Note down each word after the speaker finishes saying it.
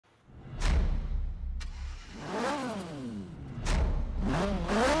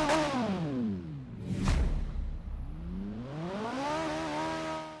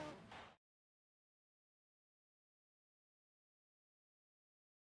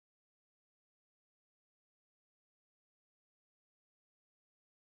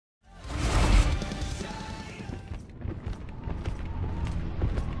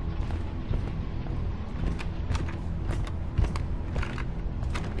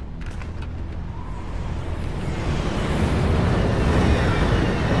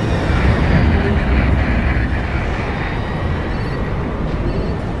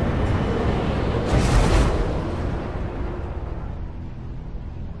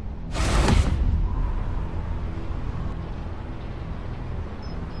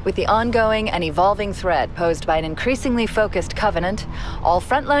With the ongoing and evolving threat posed by an increasingly focused Covenant, all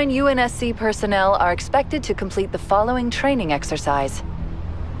frontline UNSC personnel are expected to complete the following training exercise.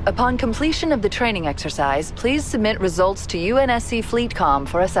 Upon completion of the training exercise, please submit results to UNSC FleetCom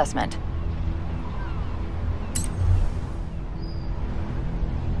for assessment.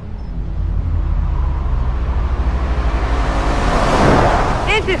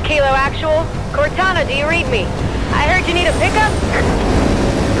 This is Kilo Actual. Cortana, do you read me? I heard you need a pickup?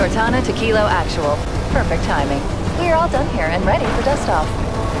 Cortana to Kilo Actual. Perfect timing. We are all done here and ready for dust-off.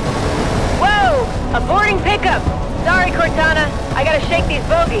 Whoa! A boarding pickup! Sorry, Cortana. I gotta shake these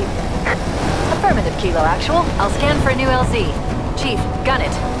bogies. Affirmative, Kilo Actual. I'll scan for a new LZ. Chief, gun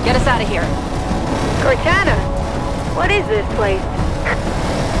it. Get us out of here. Cortana, what is this place?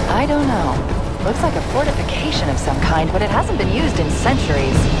 I don't know. Looks like a fortification of some kind, but it hasn't been used in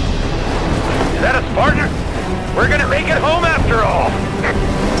centuries. Is that a Spartan? We're gonna make it home after all!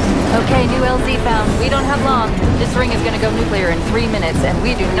 Okay, new LZ found. We don't have long. This ring is gonna go nuclear in 3 minutes, and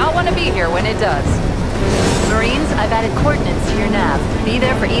we do not want to be here when it does. Marines, I've added coordinates to your nav. Be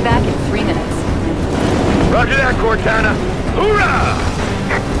there for evac in 3 minutes. Roger that, Cortana! Hoorah!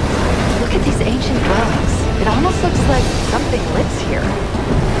 Look at these ancient dwellings. It almost looks like something lives here.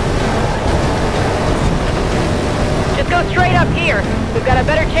 Just go straight up here. We've got a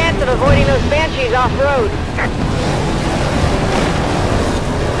better chance of avoiding those Banshees off-road.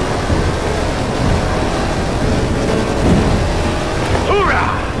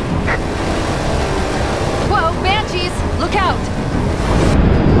 Hoorah! Whoa, Banshees! Look out!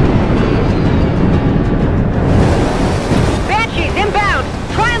 Banshees inbound!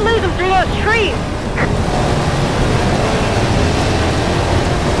 Try and lose them through those trees!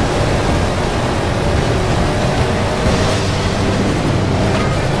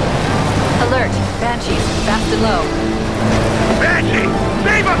 Alert! Banshees, fast and low. Banshee!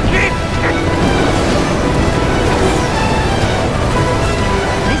 Save us, Chief!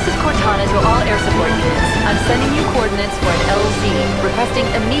 This is Cortana to all air support units. I'm sending you coordinates for an LZ, requesting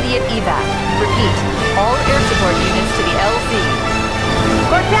immediate evac. Repeat, all air support units to the LZ.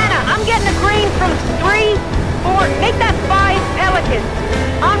 Cortana, I'm getting a green from 3, 4, make that 5 Pelicans.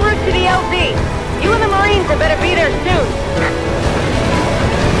 En route to the LZ. You and the Marines had better be there soon.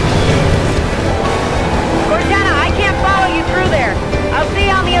 Cortana, I can't follow you through there. I'll see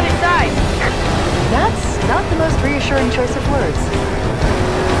you on the other side. That's not the most reassuring choice of words.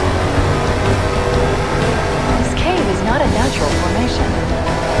 This cave is not a natural formation.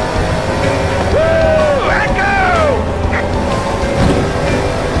 Woo! Echo!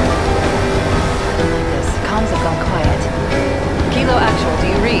 This comms have gone quiet. Kilo Actual, do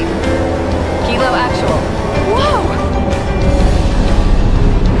you read? Kilo Actual. Whoa!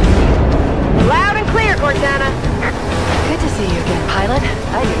 Loud and clear, Cortana. Good to see you again, pilot.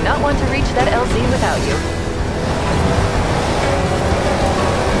 I do not want to reach that LZ without you.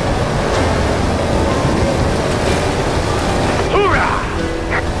 Hoorah!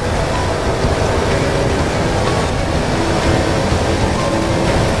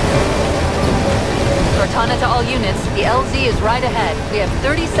 Cortana to all units, the LZ is right ahead. We have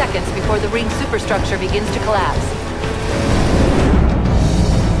 30 seconds before the ring superstructure begins to collapse.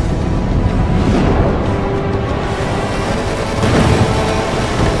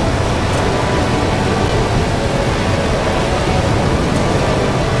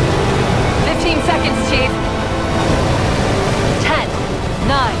 Seconds, Chief. 10,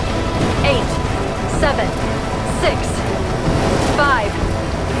 9, 8, 7, 6, 5,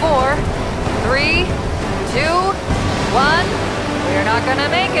 4, 3, 2, 1. We're not gonna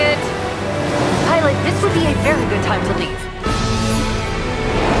make it. Pilot, this would be a very good time to leave.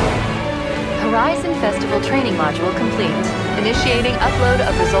 Horizon Festival training module complete. Initiating upload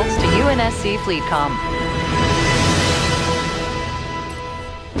of results to UNSC FleetCom.